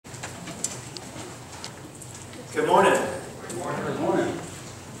Good morning. Good morning. Good morning.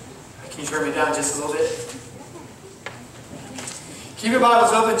 Can you turn me down just a little bit? Keep your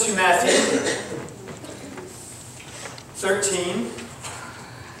Bibles open to Matthew 13.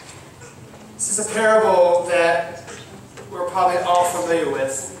 This is a parable that we're probably all familiar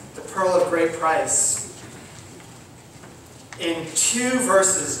with, the pearl of great price. In 2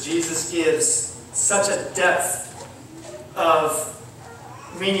 verses, Jesus gives such a depth of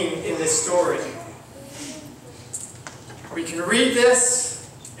meaning in this story. We can read this,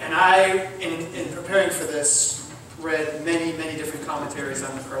 and I, in preparing for this, read many different commentaries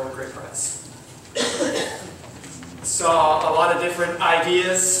on the pearl of great price. Saw a lot of different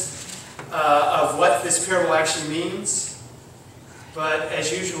ideas of what this parable actually means, but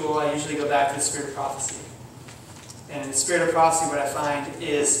as usual, I usually go back to the spirit of prophecy. And in the spirit of prophecy, what I find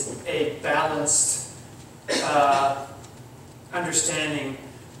is a balanced understanding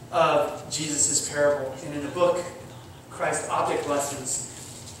of Jesus' parable. And in the book, Christ Object Lessons,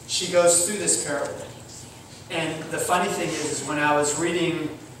 she goes through this parable. And the funny thing is when I was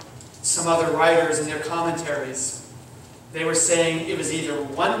reading some other writers and their commentaries, they were saying it was either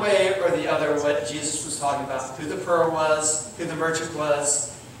one way or the other what Jesus was talking about, who the pearl was, who the merchant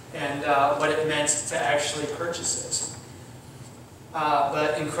was, and what it meant to actually purchase it.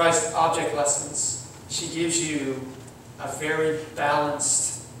 But in Christ Object Lessons, she gives you a very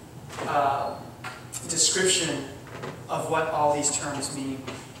balanced description of what all these terms mean.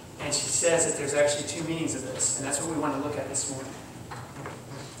 And she says that there's actually 2 meanings of this, and that's what we want to look at this morning.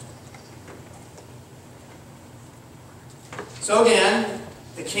 So again,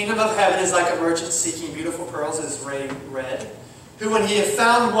 the kingdom of heaven is like a merchant seeking beautiful pearls, as Ray read, who when he had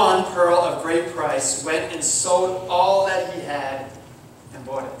found one pearl of great price, went and sold all that he had and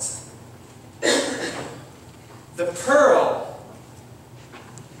bought it. The pearl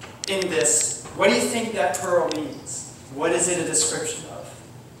in this, what do you think that pearl means? What is it a description of?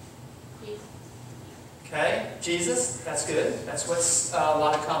 Jesus. Okay, Jesus, that's good. That's what a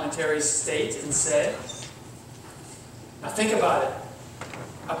lot of commentaries state and say. Now think about it.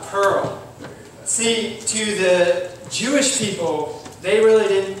 A pearl. See, to the Jewish people, they really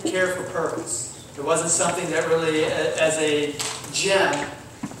didn't care for pearls. It wasn't something that really, as a gem,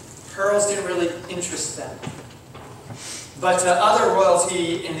 pearls didn't really interest them. But to other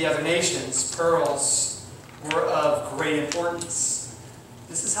royalty in the other nations, pearls were of great importance.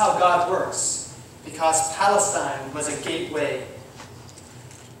 This is how God works, because Palestine was a gateway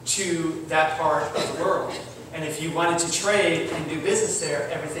to that part of the world. And if you wanted to trade and do business there,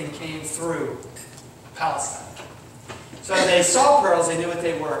 everything came through Palestine. So they saw pearls, they knew what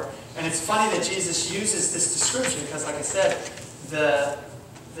they were. And it's funny that Jesus uses this description, because like I said, the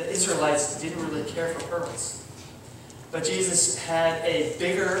Israelites didn't really care for pearls. But Jesus had a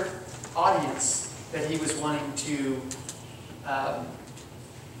bigger audience that he was wanting to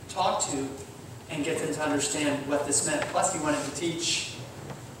talk to and get them to understand what this meant. Plus, he wanted to teach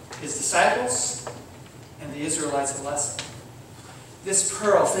his disciples and the Israelites a lesson. This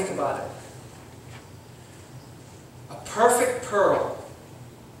pearl, think about it. A perfect pearl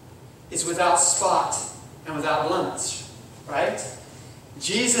is without spot and without blemish, right?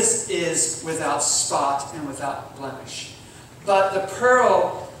 Jesus is without spot and without blemish. But the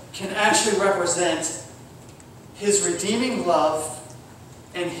pearl can actually represent his redeeming love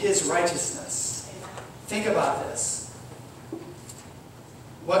and his righteousness. Think about this.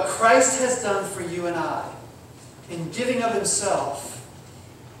 What Christ has done for you and I in giving of himself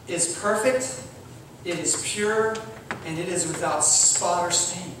is perfect, it is pure, and it is without spot or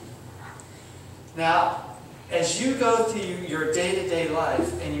stain. Now, as you go through your day-to-day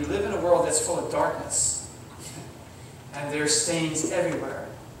life and you live in a world that's full of darkness and there's stains everywhere,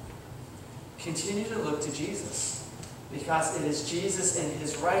 continue to look to Jesus, because it is Jesus and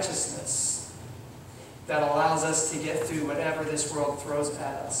his righteousness that allows us to get through whatever this world throws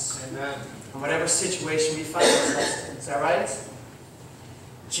at us. Amen. And whatever situation we find ourselves in. Is that right?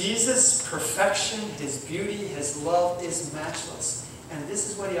 Jesus' perfection, his beauty, his love is matchless. And this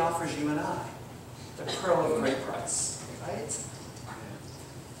is what he offers you and I. The pearl of great price. Right?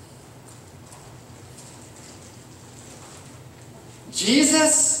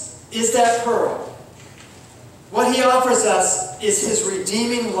 Jesus is that pearl. What he offers us is his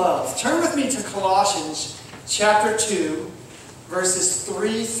redeeming love. Turn with me to Colossians chapter 2, verses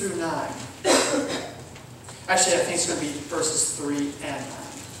 3 through 9. Actually, I think it's going to be verses 3 and 9.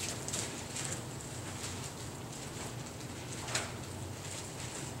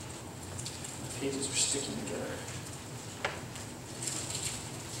 My pages are sticking together.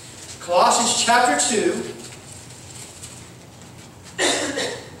 Colossians chapter 2,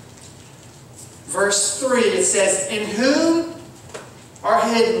 verse 3, it says, in whom are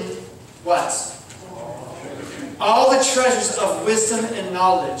hidden what? All the treasures of wisdom and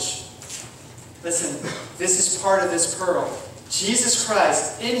knowledge. Listen, this is part of this pearl. Jesus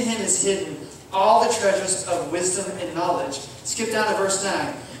Christ, in him is hidden all the treasures of wisdom and knowledge. Skip down to verse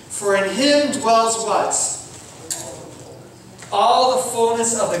 9. For in him dwells what? All the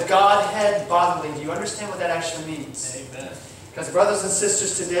fullness of the Godhead bodily. Do you understand what that actually means? Amen. Because brothers and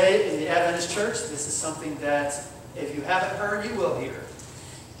sisters, today in the Adventist church, this is something that if you haven't heard, you will hear.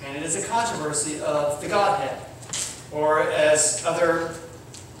 And it is a controversy of the Godhead. Or as other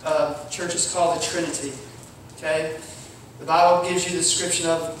churches call the Trinity. Okay? The Bible gives you the description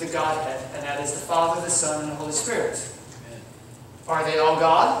of the Godhead, and that is the Father, the Son, and the Holy Spirit. Amen. Are they all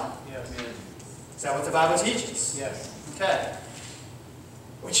God? Yes. Is that what the Bible teaches? Yes. Okay.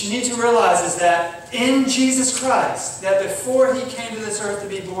 What you need to realize is that in Jesus Christ, that before he came to this earth to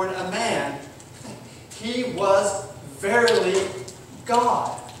be born a man, he was verily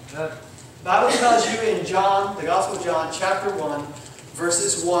God. Amen. The Bible tells you in John, the Gospel of John, chapter 1,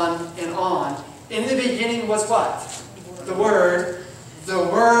 verses 1 and on, in the beginning was what? The Word. The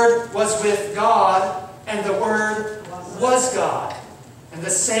Word was with God, and the Word was God. And the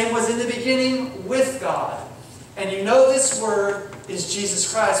same was in the beginning with God. And you know this Word is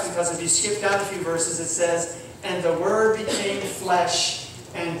Jesus Christ, because if you skip down a few verses, it says, and the Word became flesh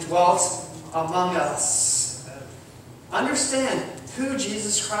and dwelt among us. Understand who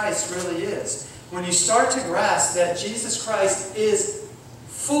Jesus Christ really is. When you start to grasp that Jesus Christ is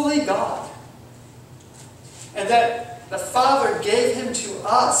fully God, and that the Father gave him to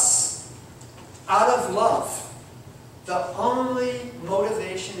us out of love, the only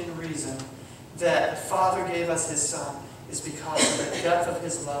motivation and reason that the Father gave us his Son is because of the depth of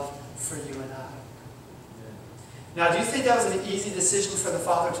his love for you and I. Now, do you think that was an easy decision for the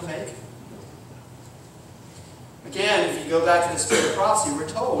Father to make? Again, if you go back to the Spirit of Prophecy, we're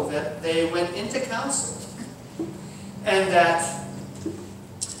told that they went into council, and that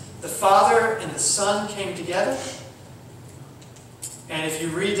the Father and the Son came together. And if you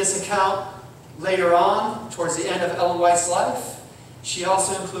read this account later on, towards the end of Ellen White's life, she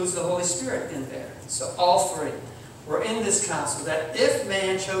also includes the Holy Spirit in there. So all three were in this council, that if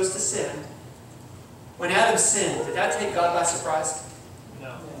man chose to sin, when Adam sinned, did that take God by surprise?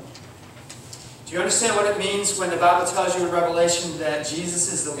 No. Do you understand what it means when the Bible tells you in Revelation that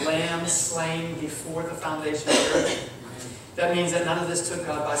Jesus is the Lamb slain before the foundation of the earth? That means that none of this took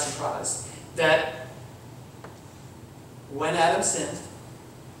God by surprise. That when Adam sinned,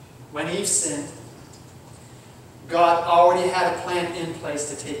 when Eve sinned, God already had a plan in place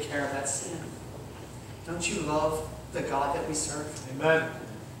to take care of that sin. Don't you love the God that we serve? Amen.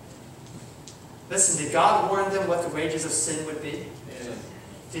 Listen, did God warn them what the wages of sin would be? Amen.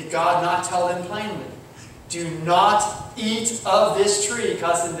 Did God not tell them plainly, do not eat of this tree,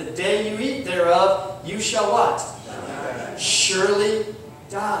 because in the day you eat thereof, you shall what? Die. Surely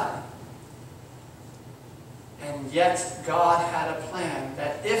die. And yet God had a plan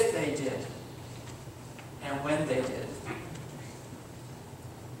that if they did, and when they did,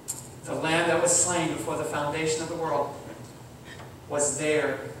 the Lamb that was slain before the foundation of the world was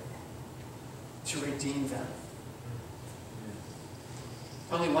there to redeem them.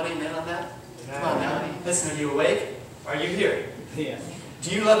 Only one amen on that? Come on now. Listen, are you awake? Are you here? Yeah.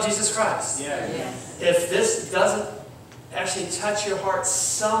 Do you love Jesus Christ? Yeah. Yes. If this doesn't actually touch your heart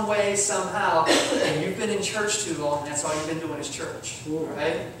some way, somehow, and you've been in church too long, that's all you've been doing is church.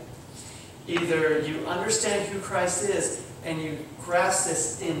 Right? Either you understand who Christ is and you grasp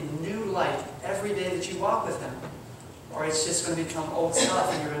this in new light every day that you walk with him, or it's just going to become old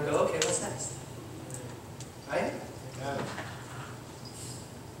stuff and you're going to go, okay, what's next? Right? Yeah.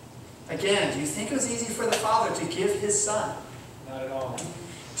 Again, do you think it was easy for the Father to give his Son? Not at all.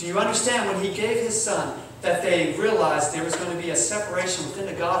 Do you understand when he gave his Son that they realized there was going to be a separation within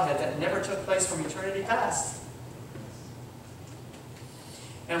the Godhead that never took place from eternity past?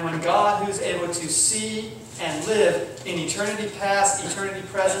 And when God, who's able to see and live in eternity past, eternity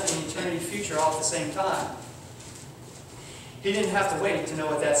present, and eternity future all at the same time, he didn't have to wait to know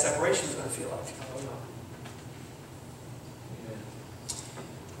what that separation was going to feel like.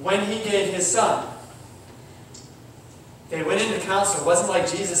 When he gave his Son, they went into council. It wasn't like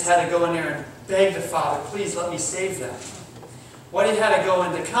Jesus had to go in there and beg the Father, please let me save them. What he had to go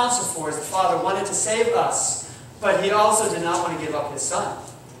into council for is the Father wanted to save us, but he also did not want to give up his Son.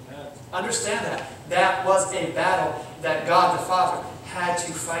 Amen. Understand that. That was a battle that God the Father had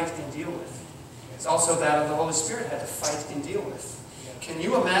to fight and deal with. It's also a battle the Holy Spirit had to fight and deal with. Can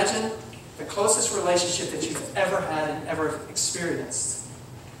you imagine the closest relationship that you've ever had and ever experienced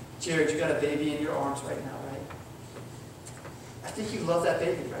Jared, you got a baby in your arms right now, right? I think you love that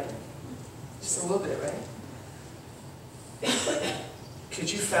baby, right? Just a little bit, right?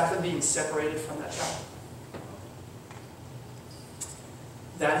 Could you fathom being separated from that child?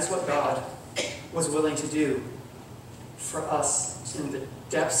 That is what God was willing to do for us in the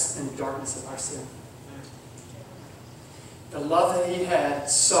depths and darkness of our sin. The love that he had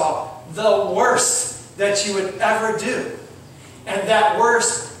saw the worst that you would ever do. And that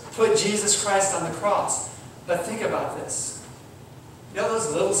worst put Jesus Christ on the cross. But think about this. You know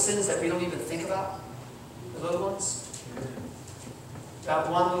those little sins that we don't even think about? The little ones? That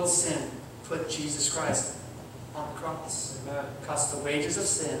one little sin put Jesus Christ on the cross. Because the wages of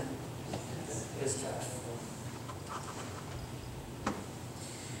sin is death.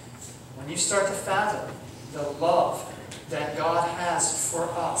 When you start to fathom the love that God has for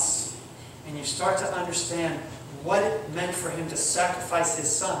us, and you start to understand what it meant for him to sacrifice his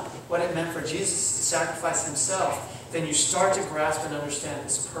son, what it meant for Jesus to sacrifice himself, then you start to grasp and understand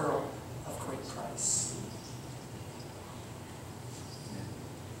this pearl of great price.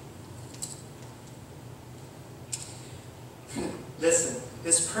 Listen,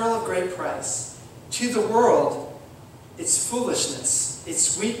 this pearl of great price, to the world, it's foolishness,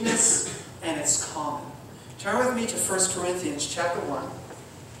 it's weakness, and it's common. Turn with me to 1 Corinthians chapter 1.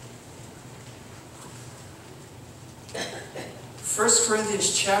 1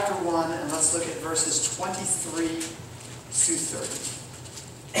 Corinthians chapter 1, and let's look at verses 23 through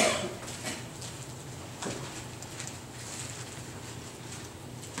 30.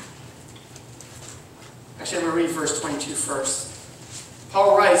 Actually, I'm going to read verse 22 first.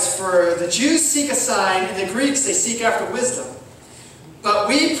 Paul writes, "For the Jews seek a sign, and the Greeks they seek after wisdom. But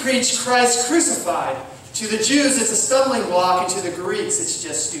we preach Christ crucified. To the Jews it's a stumbling block, and to the Greeks it's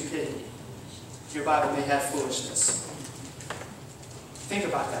just stupidity." Your Bible may have foolishness. Think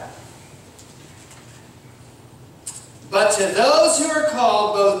about that. "But to those who are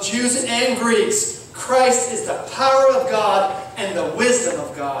called, both Jews and Greeks, Christ is the power of God and the wisdom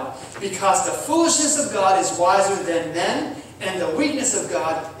of God. Because the foolishness of God is wiser than men, and the weakness of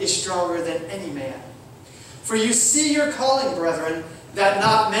God is stronger than any man. For you see your calling, brethren, that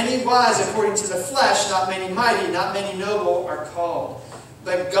not many wise according to the flesh, not many mighty, not many noble are called.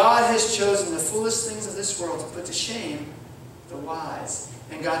 But God has chosen the foolish things of this world to put to shame the wise.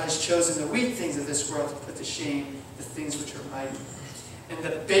 And God has chosen the weak things of this world to put to shame the things which are mighty. And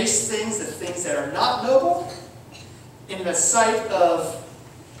the base things, the things that are not noble, in the sight of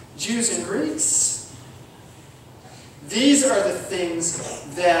Jews and Greeks, these are the things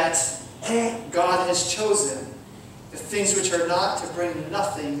that God has chosen, the things which are not, to bring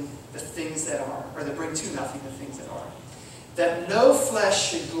nothing the things that are, or to bring to nothing the things that are. That no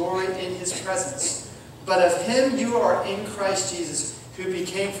flesh should glory in his presence. But of him you are in Christ Jesus, who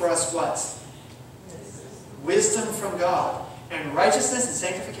became for us what? Wisdom from God, and righteousness and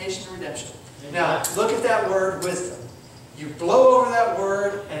sanctification and redemption." Now, look at that word, wisdom. You blow over that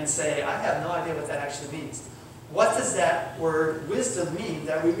word and say, I have no idea what that actually means. What does that word wisdom mean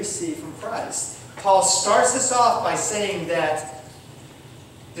that we receive from Christ? Paul starts this off by saying that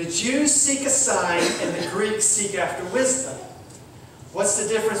the Jews seek a sign and the Greeks seek after wisdom. What's the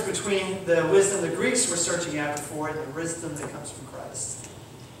difference between the wisdom the Greeks were searching after for and the wisdom that comes from Christ?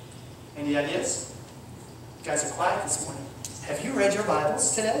 Any ideas? You guys are quiet this morning. Have you read your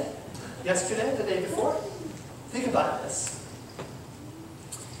Bibles today? Yesterday? The day before? Think about this.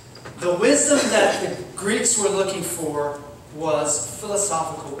 The wisdom that the Greeks were looking for was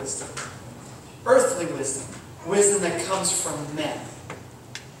philosophical wisdom, earthly wisdom, wisdom that comes from men.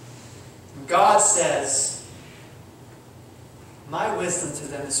 God says, my wisdom to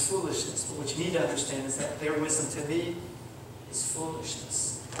them is foolishness, but what you need to understand is that their wisdom to me is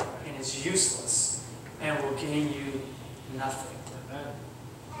foolishness and is useless and will gain you nothing.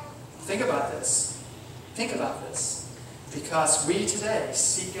 Think about this. Think about this. Because we today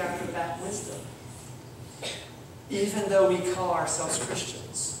seek after that wisdom. Even though we call ourselves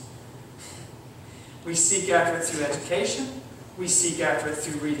Christians. We seek after it through education. We seek after it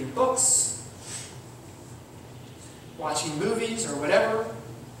through reading books, watching movies, or whatever.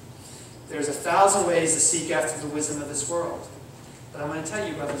 There's 1,000 ways to seek after the wisdom of this world. But I'm going to tell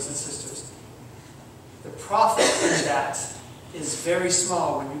you, brothers and sisters, the profit in that is very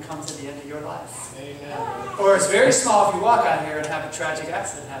small when you come to the end of your life. Amen. Or it's very small if you walk out here and have a tragic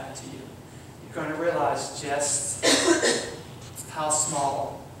accident happen to you. You're going to realize just how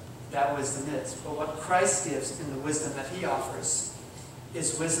small that wisdom is. But what Christ gives in the wisdom that he offers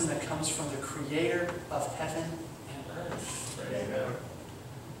is wisdom that comes from the Creator of heaven and earth. Amen.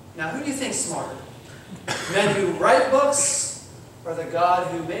 Now, who do you think's smarter? Men who write books or the God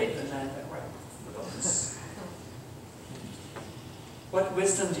who made the men that write the books? What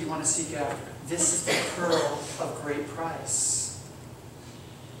wisdom do you want to seek after? This is the pearl of great price.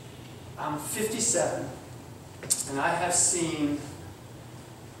 I'm 57, and I have seen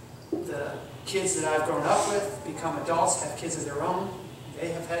the kids that I've grown up with become adults, have kids of their own. They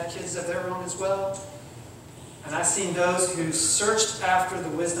have had kids of their own as well. And I've seen those who searched after the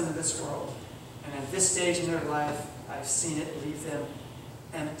wisdom of this world. And at this stage in their life, I've seen it leave them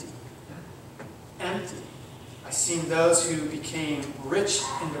empty. Empty. I've seen those who became rich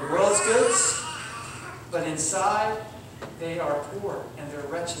in the world's goods, but inside they are poor and they're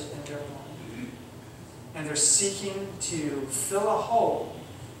wretched and they're blind. And they're seeking to fill a hole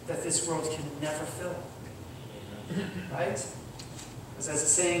that this world can never fill. Right? Because as the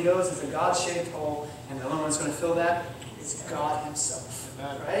saying goes, it's a God-shaped hole, and the only one that's going to fill that is God Himself.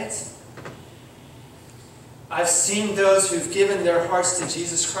 Right? I've seen those who've given their hearts to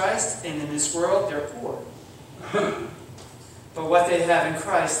Jesus Christ, and in this world, they're poor. But what they have in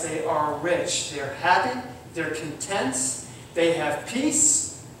Christ, they are rich. They're happy, they're content, they have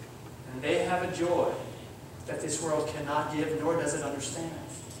peace, and they have a joy that this world cannot give, nor does it understand.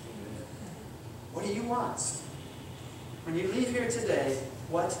 What do you want? When you leave here today,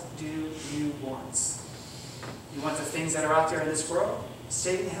 what do you want? You want the things that are out there in this world?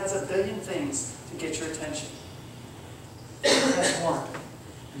 Satan has a billion things to get your attention. That's one.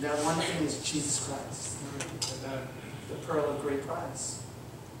 And that one thing is Jesus Christ. The pearl of great price.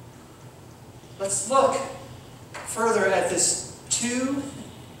 Let's look further at this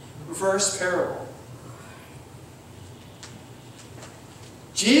 2-verse parable.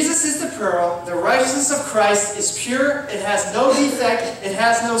 Jesus is the pearl. The righteousness of Christ is pure. It has no defect. It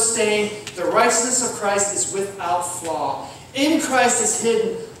has no stain. The righteousness of Christ is without flaw. In Christ is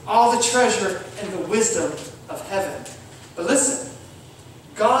hidden all the treasure and the wisdom of heaven. But listen,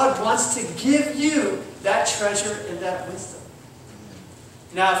 God wants to give you that treasure and that wisdom.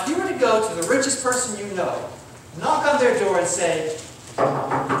 Now, if you were to go to the richest person you know, knock on their door and say,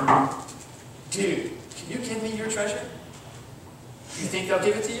 "Dude, can you give me your treasure?" You think they'll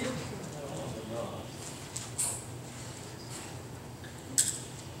give it to you?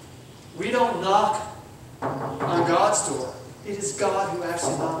 We don't knock on God's door. It is God who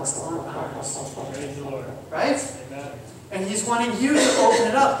actually knocks on ours. Right? And He's wanting you to open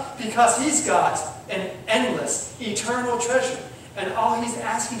it up because He's got an endless, eternal treasure. And all He's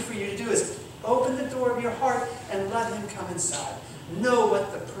asking for you to do is open the door of your heart and let Him come inside. Know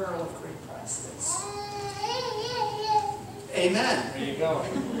what the pearl of great price is. Amen. There you go.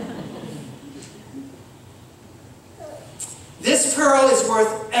 This pearl is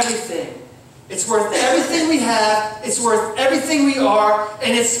worth everything. It's worth everything we have. It's worth everything we are.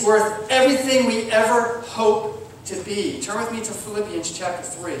 And it's worth everything we ever hope to be. Turn with me to Philippians chapter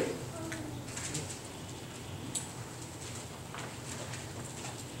 3.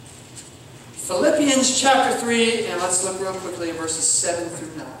 Philippians chapter 3, and let's look real quickly at verses 7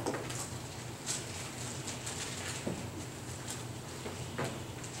 through 9.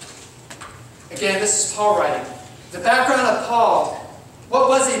 Again, this is Paul writing. The background of Paul, what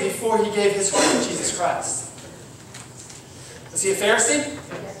was he before he gave his heart to Jesus Christ? Was he a Pharisee?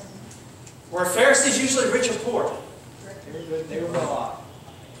 Were Pharisees usually rich or poor? They were well off.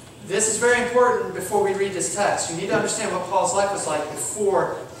 This is very important before we read this text. You need to understand what Paul's life was like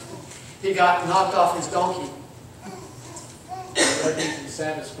before he got knocked off his donkey. I think in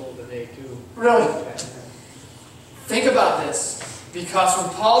Sabbath school today too. Really? Think about this. Because when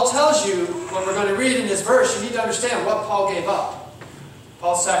Paul tells you what we're going to read in this verse, you need to understand what Paul gave up.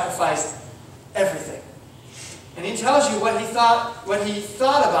 Paul sacrificed everything. And he tells you what he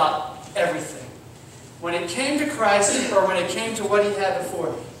thought about everything. When it came to Christ, or when it came to what he had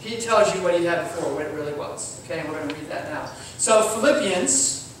before, he tells you what he had before, what it really was. Okay, and we're going to read that now. So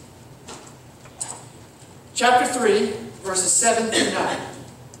Philippians chapter 3, verses 7 through 9.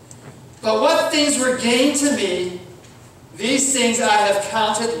 But what things were gained to me, these things I have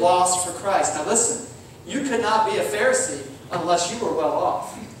counted loss for Christ. Now listen, you could not be a Pharisee unless you were well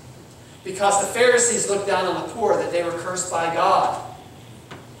off. Because the Pharisees looked down on the poor, that they were cursed by God.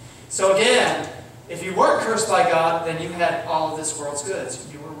 So again, if you weren't cursed by God, then you had all of this world's goods.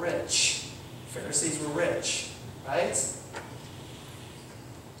 You were rich. Pharisees were rich, right?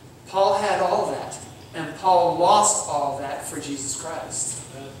 Paul had all that. And Paul lost all that for Jesus Christ.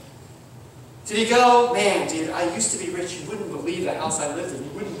 Did he go, man, dude, I used to be rich. You wouldn't believe the house I lived in. You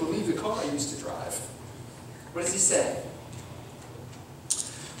wouldn't believe the car I used to drive. What does he say?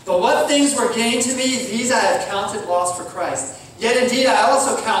 But what things were gained to me, these I have counted loss for Christ. Yet indeed I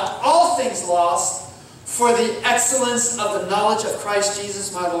also count all things lost for the excellence of the knowledge of Christ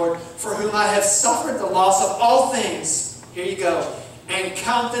Jesus my Lord, for whom I have suffered the loss of all things. Here you go. And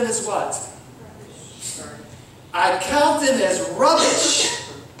count them as what? I count them as rubbish,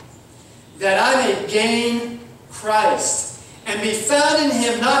 that I may gain Christ, and be found in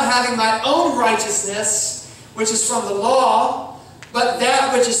him, not having my own righteousness, which is from the law, but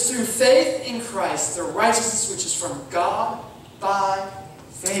that which is through faith in Christ, the righteousness which is from God by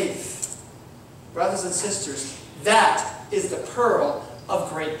faith. Brothers and sisters, that is the pearl of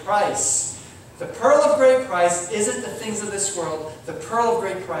great price. The pearl of great price isn't the things of this world. The pearl of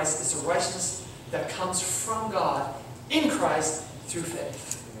great price is the righteousness that comes from God in Christ through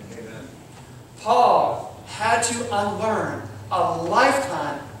faith. Amen. Paul had to unlearn a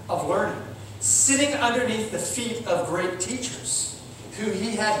lifetime of learning, sitting underneath the feet of great teachers who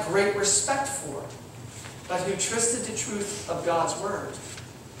he had great respect for, but who trusted the truth of God's Word.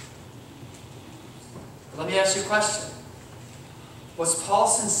 Let me ask you a question. Was Paul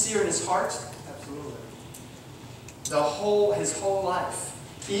sincere in his heart? Absolutely. His whole life.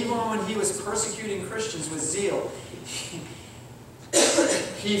 Even when he was persecuting Christians with zeal,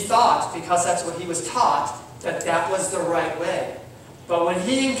 he thought, because that's what he was taught, that that was the right way. But when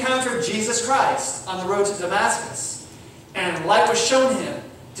he encountered Jesus Christ on the road to Damascus, and light was shown him,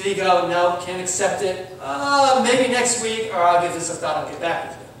 did he go, no, can't accept it, maybe next week, or I'll give this a thought, I'll get back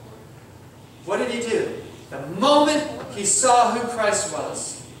with you? What did he do? The moment he saw who Christ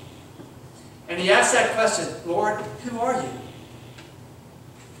was, and he asked that question, Lord, who are you?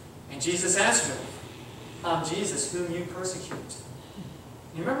 And Jesus answered him, I'm Jesus, whom you persecute.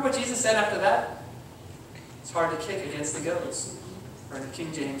 You remember what Jesus said after that? It's hard to kick against the goats. Or in the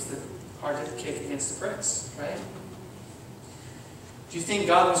King James, hard to kick against the pricks, right? Do you think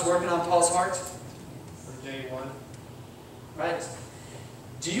God was working on Paul's heart? From day one. Right?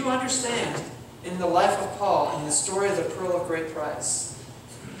 Do you understand, in the life of Paul, in the story of the pearl of great price,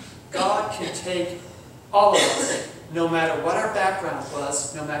 God can take all of us, no matter what our background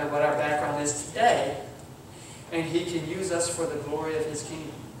was, no matter what our background is today, and he can use us for the glory of his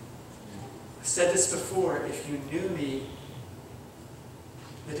kingdom. I've said this before, if you knew me,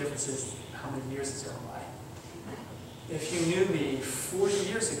 the difference is how many years has gone by. If you knew me 40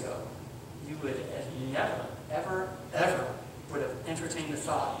 years ago, you would have never, ever, ever would have entertained the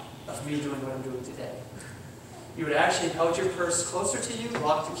thought of me doing what I'm doing today. You would actually have held your purse closer to you,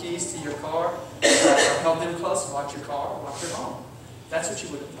 locked the keys to your car, or held them close, locked your car, locked your home. That's what you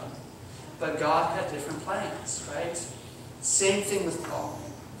would have done. But God had different plans, right? Same thing with Paul.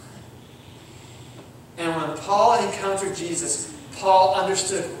 And when Paul encountered Jesus, Paul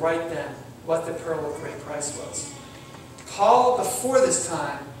understood right then what the pearl of great price was. Paul, before this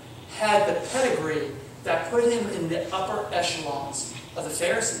time, had the pedigree that put him in the upper echelons of the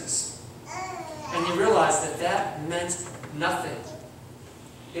Pharisees. And he realized that that meant nothing.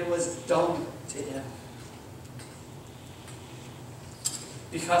 It was dung to him.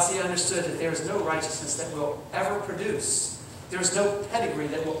 Because he understood that there is no righteousness that will ever produce. There is no pedigree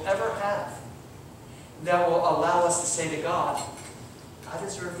that we'll ever have that will allow us to say to God, I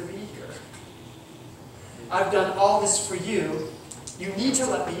deserve to be here. I've done all this for you. You need to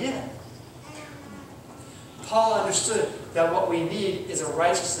let me in. Paul understood that what we need is a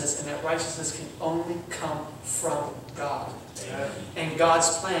righteousness, and that righteousness can only come from God. Amen. And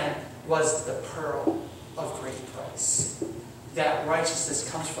God's plan was the pearl of great price. That righteousness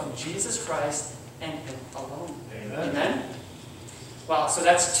comes from Jesus Christ and Him alone. Amen? Amen? Wow, so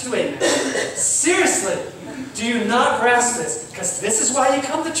that's 2 amens. Seriously, do you not grasp this? Because this is why you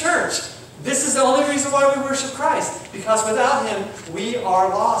come to church. This is the only reason why we worship Christ. Because without Him, we are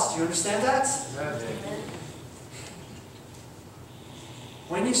lost. Do you understand that? Amen.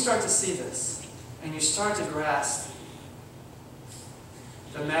 When you start to see this, and you start to grasp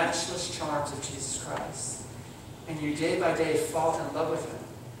the matchless charms of Jesus Christ, and you day by day fall in love with Him,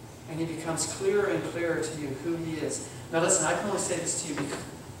 and He becomes clearer and clearer to you who He is. Now listen, I can only say this to you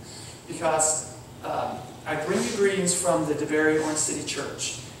because I bring you greetings from the DeBerry Orange City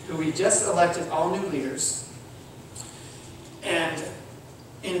Church, who we just elected all new leaders. And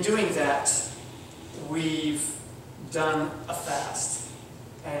in doing that, we've done a fast.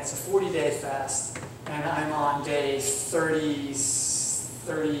 And it's a 40-day fast. And I'm on day 33.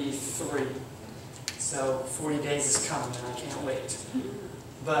 So 40 days is coming, and I can't wait.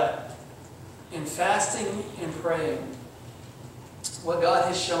 But in fasting and praying, what God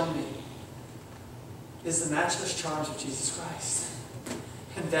has shown me is the matchless charms of Jesus Christ.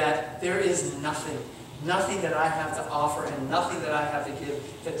 And that there is nothing that I have to offer and nothing that I have to give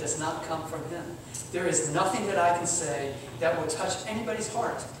that does not come from Him. There is nothing that I can say that will touch anybody's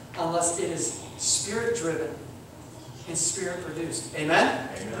heart unless it is Spirit-driven and Spirit-produced. Amen?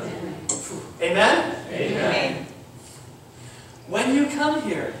 Amen. Amen? Amen. When you come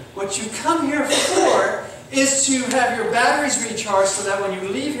here, what you come here for is to have your batteries recharged so that when you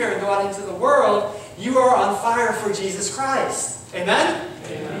leave here and go out into the world, you are on fire for Jesus Christ. Amen?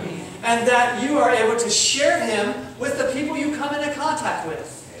 Amen. And that you are able to share Him with the people you come into contact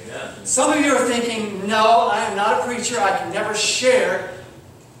with. Amen. Some of you are thinking, no, I am not a preacher. I can never share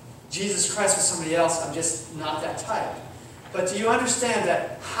Jesus Christ with somebody else. I'm just not that type. But do you understand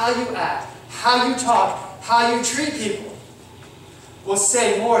that how you act, how you talk, how you treat people will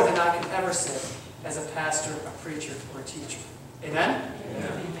say more than I can ever say as a pastor, a preacher, or a teacher? Amen?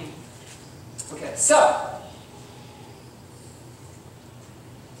 Amen. Okay, so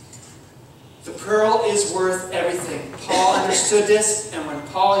the pearl is worth everything. Paul understood this, and when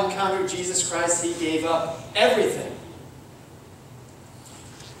Paul encountered Jesus Christ, he gave up everything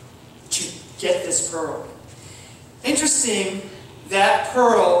to get this pearl. Interesting, that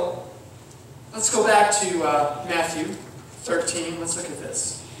pearl, let's go back to Matthew 13. Let's look at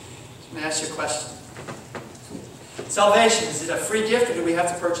this. I'm going to ask you a question. Salvation, is it a free gift or do we have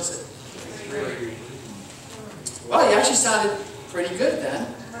to purchase it? Well, you actually sounded pretty good then.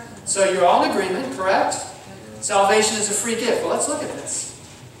 So you're all in agreement, correct? Salvation is a free gift. Well, let's look at this.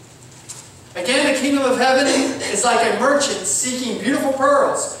 Again, the kingdom of heaven is like a merchant seeking beautiful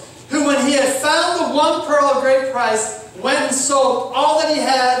pearls, who, when he had found the one pearl of great price, went and sold all that he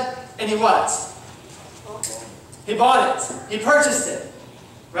had, and he what? He bought it. He purchased it.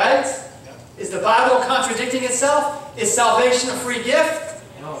 Right? Is the Bible contradicting itself? Is salvation a free gift?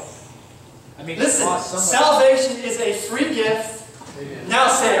 No. I mean, Listen, salvation is a free gift. Now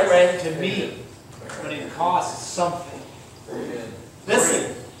say it, Ray. To me, but it costs something.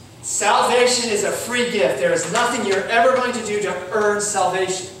 Listen, salvation is a free gift. There is nothing you're ever going to do to earn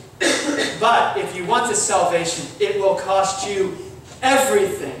salvation. But if you want this salvation, it will cost you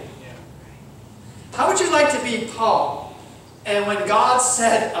everything. How would you like to be Paul? And when God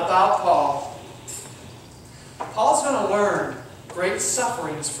said about Paul, Paul's going to learn great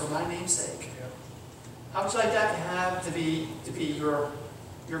sufferings for my name's sake. How would you like that to be your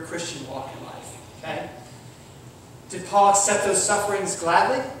Christian walk in life? Okay? Did Paul accept those sufferings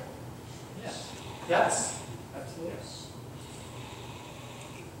gladly? Yes. Yes. Absolutely.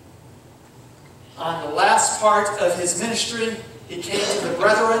 On the last part of his ministry, he came to the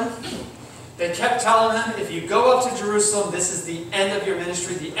brethren. They kept telling him, if you go up to Jerusalem, this is the end of your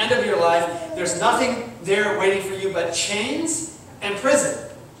ministry, the end of your life. There's nothing there waiting for you but chains and prison.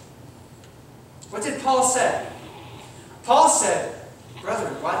 What did Paul say? Paul said,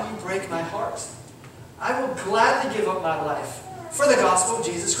 brethren, why do you break my heart? I will gladly give up my life for the gospel of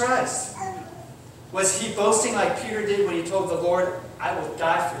Jesus Christ. Was he boasting like Peter did when he told the Lord, I will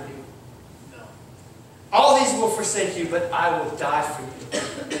die for you? No. All these will forsake you, but I will die for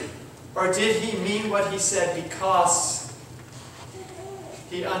you. Or did he mean what he said because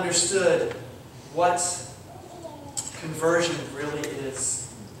he understood what conversion really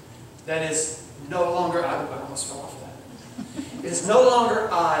is? That is no longer, I almost fell off that. It is no longer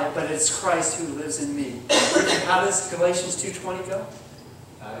I, but it's Christ who lives in me. How does Galatians 2:20 go?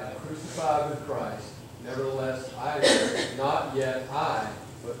 I am crucified with Christ. Nevertheless, I live, not yet I,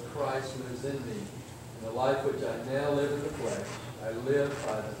 but Christ lives in me. In the life which I now live in the flesh, I live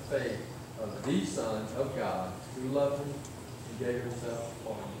by the faith of the Son of God, who loved me and gave himself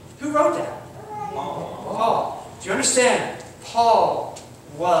for me. Who wrote that? Paul. Do you understand? Paul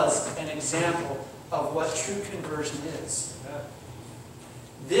was an example of what true conversion is.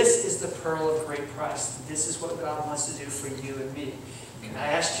 This is the pearl of great price. This is what God wants to do for you and me. Can I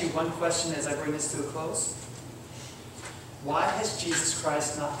ask you one question as I bring this to a close? Why has Jesus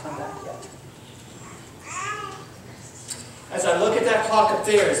Christ not come back yet? As I look at that clock up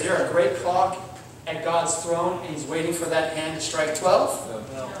there, is there a great clock at God's throne and He's waiting for that hand to strike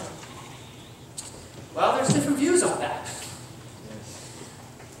 12? No. Well, there's different views on that.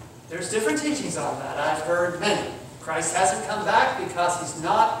 There's different teachings on that. I've heard many. Christ hasn't come back because He's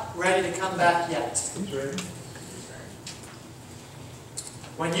not ready to come back yet. He's ready.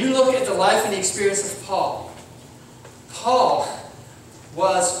 When you look at the life and the experience of Paul, Paul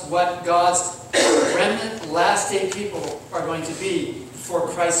was what God's remnant last day people are going to be before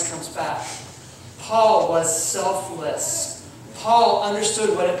Christ comes back. Paul was selfless. Paul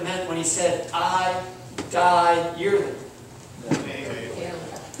understood what it meant when he said, I die yearly.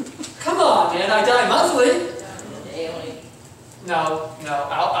 Come on, man, I die monthly. Daily. No,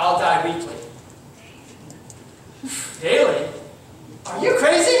 I'll die weekly. Daily? Are you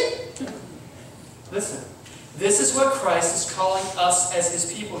crazy? Listen, This is what Christ is calling us as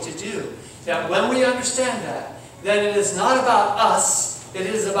His people to do. That when we understand that it is not about us, it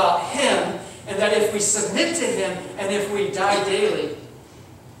is about Him, and that if we submit to Him, and if we die daily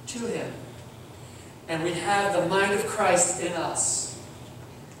to Him, and we have the mind of Christ in us,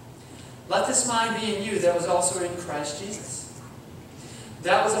 let this mind be in you that was also in Christ Jesus.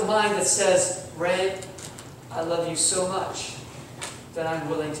 That was a mind that says, Ray, I love you so much that I'm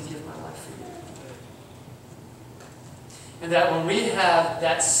willing to give my life for you. And that when we have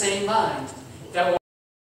that same mind,